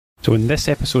So in this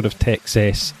episode of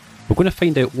Techcess, we're going to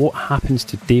find out what happens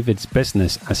to David's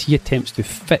business as he attempts to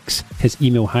fix his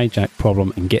email hijack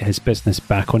problem and get his business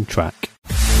back on track.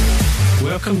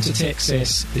 Welcome to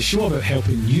Techcess, the show about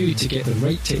helping you to get the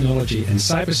right technology and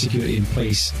cybersecurity in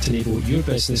place to enable your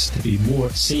business to be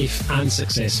more safe and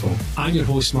successful. I'm your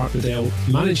host, Mark Riddell,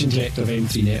 Managing Director of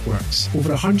M3 Networks. Over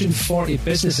 140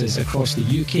 businesses across the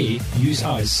UK use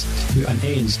us to put an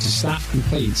end to staff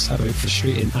complaints about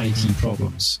frustrating IT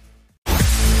problems.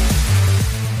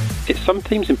 It's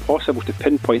sometimes impossible to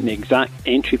pinpoint the exact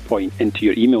entry point into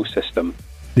your email system,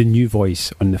 the new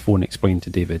voice on the phone explained to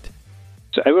David.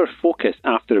 So our focus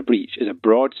after a breach is a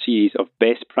broad series of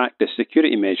best practice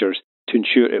security measures to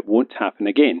ensure it won't happen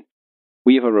again.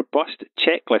 We have a robust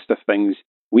checklist of things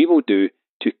we will do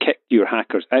to kick your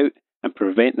hackers out and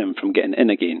prevent them from getting in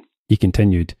again. He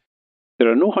continued.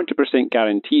 There are no 100%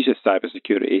 guarantees with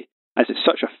cybersecurity as it's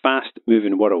such a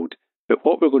fast-moving world, but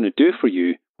what we're going to do for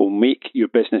you will make your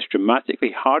business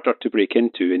dramatically harder to break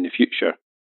into in the future.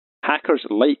 Hackers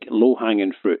like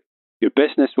low-hanging fruit. Your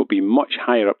business will be much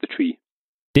higher up the tree.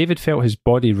 David felt his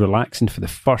body relaxing for the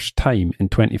first time in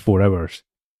 24 hours.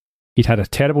 He'd had a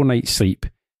terrible night's sleep,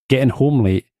 getting home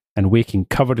late and waking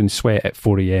covered in sweat at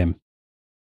 4 a.m.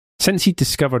 Since he'd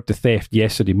discovered the theft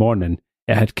yesterday morning,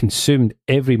 it had consumed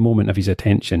every moment of his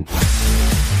attention.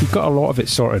 He got a lot of it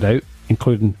sorted out,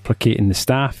 including placating the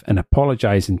staff and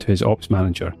apologising to his ops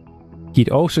manager. He'd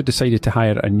also decided to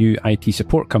hire a new IT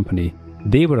support company.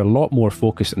 They were a lot more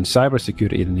focused on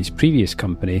cybersecurity than his previous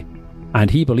company, and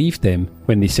he believed them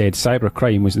when they said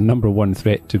cybercrime was the number one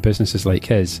threat to businesses like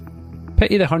his.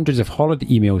 Pity the hundreds of holiday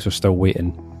emails were still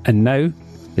waiting, and now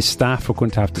his staff were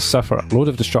going to have to suffer a load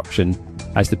of disruption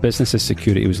as the business's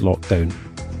security was locked down.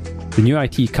 The new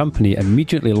IT company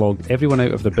immediately logged everyone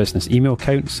out of their business email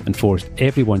accounts and forced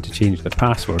everyone to change their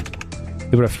password.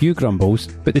 There were a few grumbles,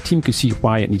 but the team could see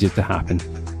why it needed to happen.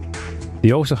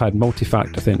 They also had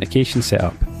multi-factor authentication set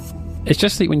up. It's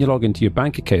just like when you log into your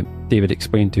bank account, David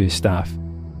explained to his staff.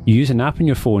 You use an app on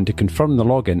your phone to confirm the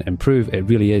login and prove it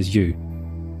really is you.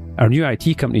 Our new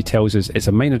IT company tells us it's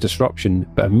a minor disruption,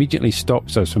 but immediately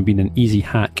stops us from being an easy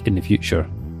hack in the future.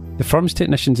 The firm's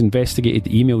technicians investigated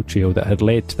the email trail that had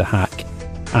led to the hack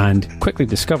and quickly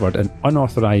discovered an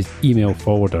unauthorised email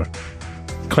forwarder.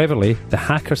 Cleverly, the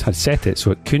hackers had set it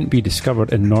so it couldn't be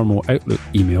discovered in normal Outlook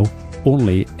email,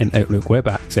 only in Outlook Web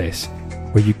Access,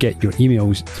 where you get your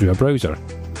emails through a browser.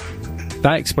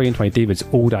 That explained why David's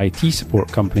old IT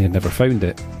support company had never found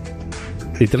it.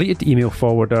 They deleted the email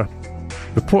forwarder,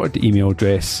 reported the email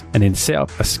address, and then set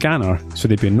up a scanner so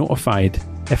they'd be notified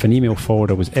if an email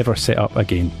forwarder was ever set up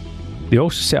again. They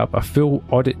also set up a full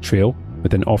audit trail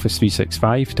within Office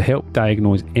 365 to help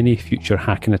diagnose any future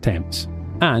hacking attempts.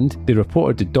 And they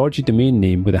reported the dodgy domain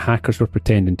name where the hackers were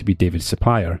pretending to be David's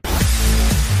supplier.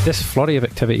 This flurry of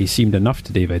activity seemed enough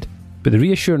to David, but the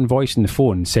reassuring voice on the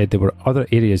phone said there were other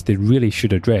areas they really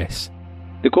should address.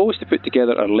 The goal is to put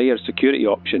together a layered security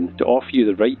option to offer you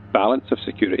the right balance of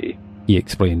security, he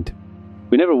explained.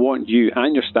 We never want you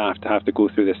and your staff to have to go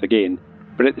through this again,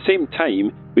 but at the same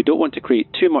time, we don't want to create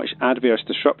too much adverse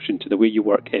disruption to the way you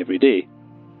work every day.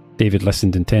 David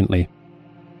listened intently.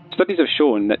 Studies have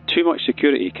shown that too much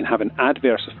security can have an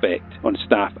adverse effect on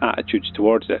staff attitudes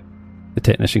towards it, the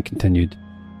technician continued.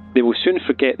 They will soon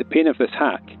forget the pain of this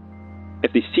hack.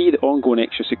 If they see that ongoing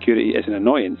extra security is an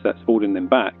annoyance that's holding them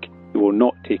back, they will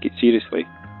not take it seriously.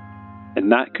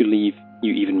 And that could leave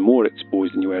you even more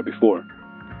exposed than you were before.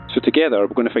 So together,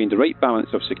 we're going to find the right balance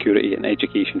of security and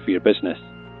education for your business.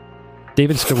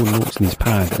 David scribbled notes in his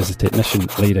pad as the technician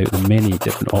laid out the many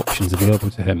different options available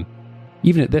to him.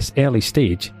 Even at this early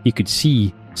stage, he could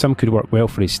see some could work well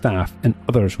for his staff and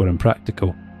others were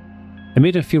impractical. It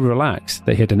made him feel relaxed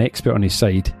that he had an expert on his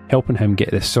side helping him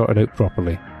get this sorted out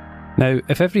properly. Now,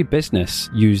 if every business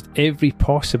used every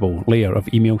possible layer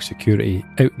of email security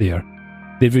out there,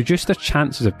 they'd reduce their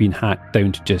chances of being hacked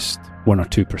down to just 1 or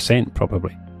 2%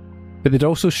 probably. But they'd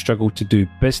also struggle to do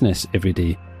business every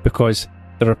day because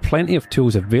there are plenty of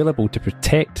tools available to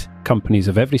protect companies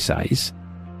of every size.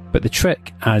 But the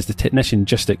trick, as the technician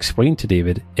just explained to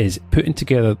David, is putting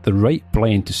together the right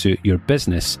blend to suit your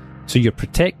business so you're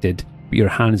protected but your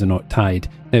hands are not tied.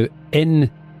 Now, in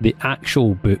the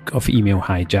actual book of Email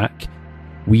Hijack,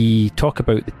 we talk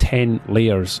about the 10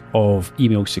 layers of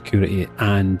email security,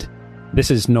 and this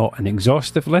is not an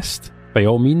exhaustive list by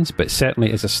all means, but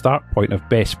certainly is a start point of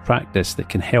best practice that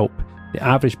can help the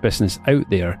average business out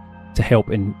there to help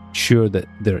ensure that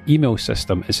their email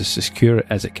system is as secure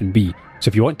as it can be. So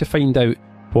if you want to find out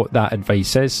what that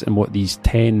advice is and what these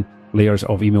 10 layers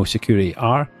of email security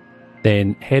are,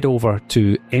 then head over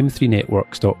to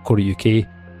m3networks.co.uk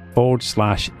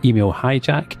email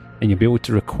hijack, and you'll be able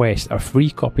to request a free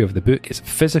copy of the book. It's a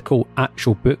physical,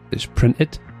 actual book that's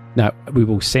printed. Now, we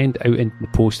will send out in the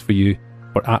post for you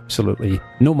for absolutely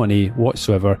no money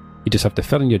whatsoever. You just have to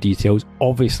fill in your details.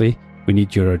 Obviously, we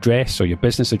need your address or your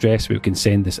business address where we can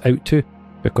send this out to,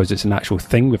 because it's an actual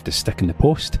thing we have to stick in the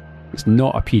post. It's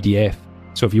not a PDF.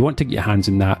 So if you want to get your hands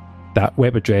on that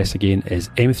web address again is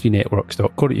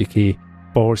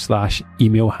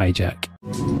m3networks.co.uk/email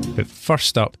hijack. But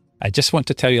first up, I just want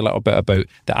to tell you a little bit about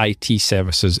the IT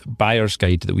Services Buyer's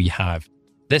Guide that we have.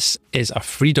 This is a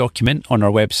free document on our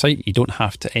website. You don't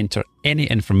have to enter any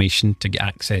information to get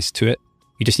access to it.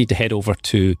 You just need to head over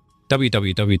to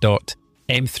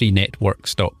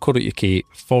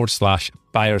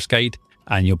www.m3networks.co.uk/buyer's guide,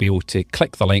 and you'll be able to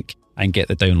click the link and get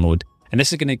the download. And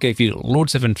this is going to give you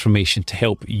loads of information to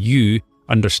help you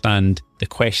understand the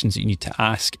questions that you need to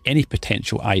ask any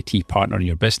potential IT partner in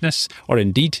your business, or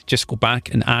indeed just go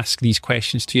back and ask these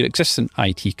questions to your existing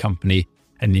IT company,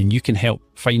 and then you can help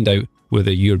find out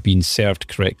whether you're being served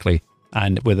correctly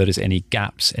and whether there's any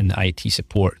gaps in the IT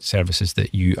support services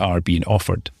that you are being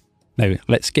offered. Now,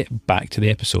 let's get back to the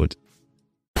episode.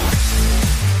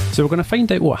 So we're going to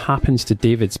find out what happens to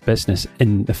David's business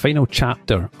in the final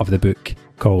chapter of the book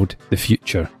called The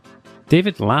Future.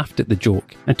 David laughed at the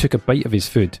joke and took a bite of his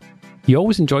food. He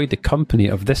always enjoyed the company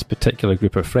of this particular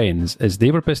group of friends, as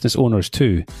they were business owners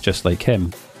too, just like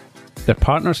him. Their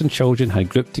partners and children had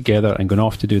grouped together and gone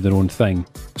off to do their own thing,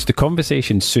 so the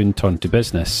conversation soon turned to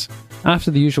business.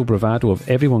 After the usual bravado of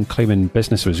everyone claiming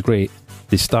business was great,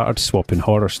 they started swapping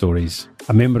horror stories.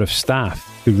 A member of staff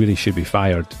who really should be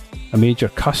fired, a major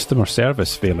customer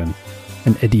service failing,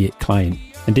 an idiot client.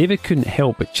 And David couldn't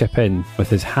help but chip in with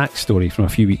his hack story from a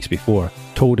few weeks before,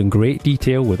 told in great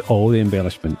detail with all the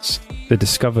embellishments, the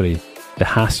discovery, the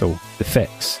hassle, the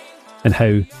fix, and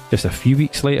how just a few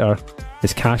weeks later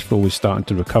his cash flow was starting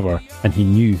to recover and he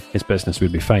knew his business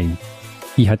would be fine.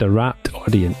 He had a rapt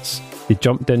audience. They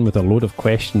jumped in with a load of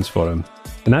questions for him,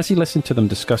 and as he listened to them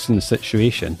discussing the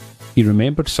situation, he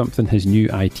remembered something his new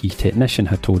IT technician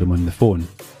had told him on the phone.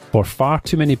 For far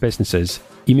too many businesses,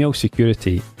 email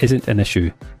security isn't an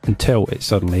issue until it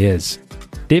suddenly is.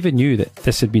 David knew that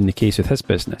this had been the case with his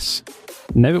business.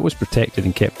 Now it was protected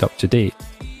and kept up to date.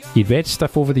 He'd read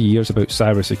stuff over the years about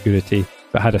cybersecurity,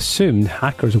 but had assumed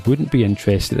hackers wouldn't be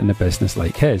interested in a business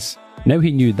like his. Now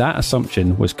he knew that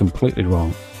assumption was completely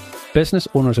wrong. Business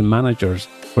owners and managers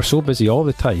were so busy all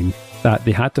the time that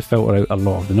they had to filter out a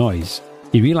lot of the noise.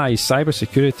 He realised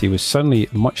cybersecurity was suddenly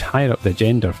much higher up the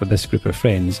agenda for this group of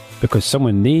friends because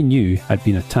someone they knew had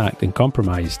been attacked and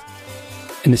compromised.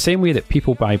 In the same way that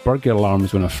people buy burglar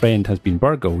alarms when a friend has been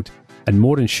burgled, and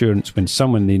more insurance when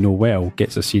someone they know well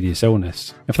gets a serious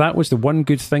illness. If that was the one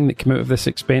good thing that came out of this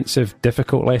expensive,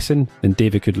 difficult lesson, then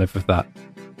David could live with that.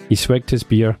 He swigged his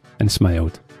beer and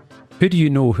smiled. Who do you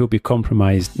know who'll be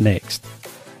compromised next?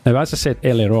 Now, as I said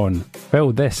earlier on,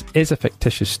 while this is a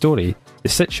fictitious story, the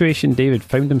situation David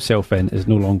found himself in is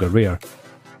no longer rare.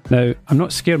 Now, I'm not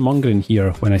scaremongering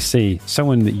here when I say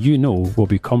someone that you know will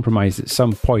be compromised at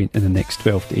some point in the next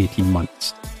 12 to 18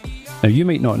 months. Now, you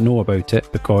might not know about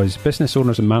it because business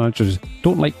owners and managers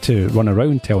don't like to run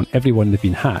around telling everyone they've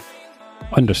been hacked.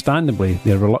 Understandably,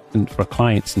 they're reluctant for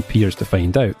clients and peers to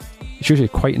find out. It's usually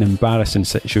quite an embarrassing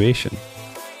situation,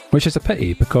 which is a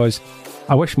pity because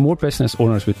I wish more business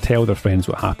owners would tell their friends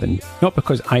what happened, not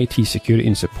because IT security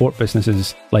and support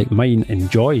businesses like mine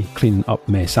enjoy cleaning up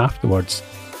mess afterwards.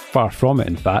 Far from it,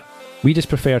 in fact. We just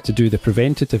prefer to do the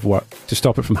preventative work to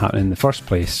stop it from happening in the first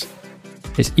place.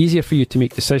 It's easier for you to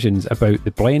make decisions about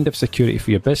the blend of security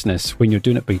for your business when you're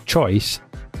doing it by choice,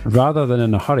 rather than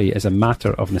in a hurry as a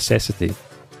matter of necessity.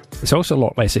 It's also a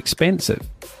lot less expensive,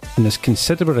 and there's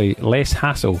considerably less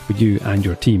hassle for you and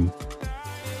your team.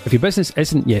 If your business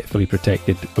isn't yet fully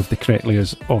protected with the correct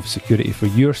layers of security for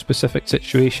your specific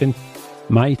situation,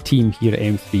 my team here at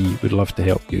M3 would love to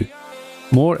help you.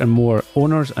 More and more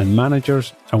owners and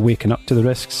managers are waking up to the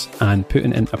risks and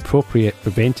putting in appropriate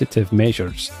preventative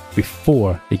measures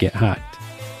before they get hacked.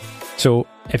 So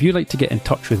if you'd like to get in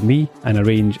touch with me and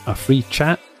arrange a free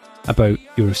chat about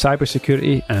your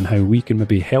cybersecurity and how we can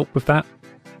maybe help with that,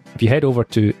 if you head over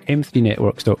to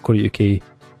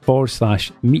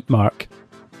m3networks.co.uk/meetmark,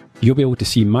 you'll be able to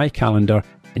see my calendar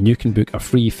and you can book a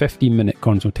free 15-minute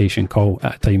consultation call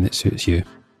at a time that suits you.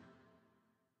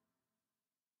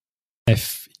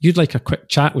 If you'd like a quick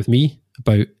chat with me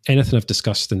about anything I've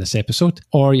discussed in this episode,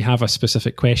 or you have a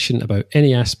specific question about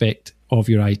any aspect of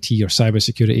your IT or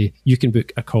cybersecurity, you can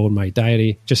book a call in my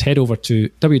diary. Just head over to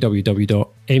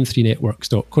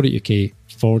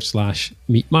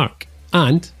www.m3networks.co.uk/meetmark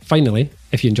And finally,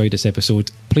 if you enjoyed this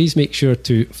episode, please make sure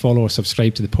to follow or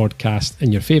subscribe to the podcast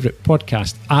in your favourite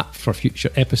podcast app for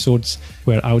future episodes,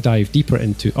 where I'll dive deeper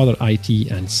into other IT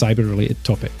and cyber-related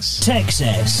topics.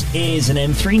 Techcess is an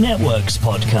M3 Networks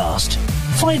podcast.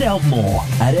 Find out more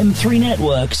at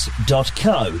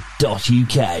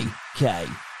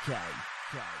m3networks.co.uk.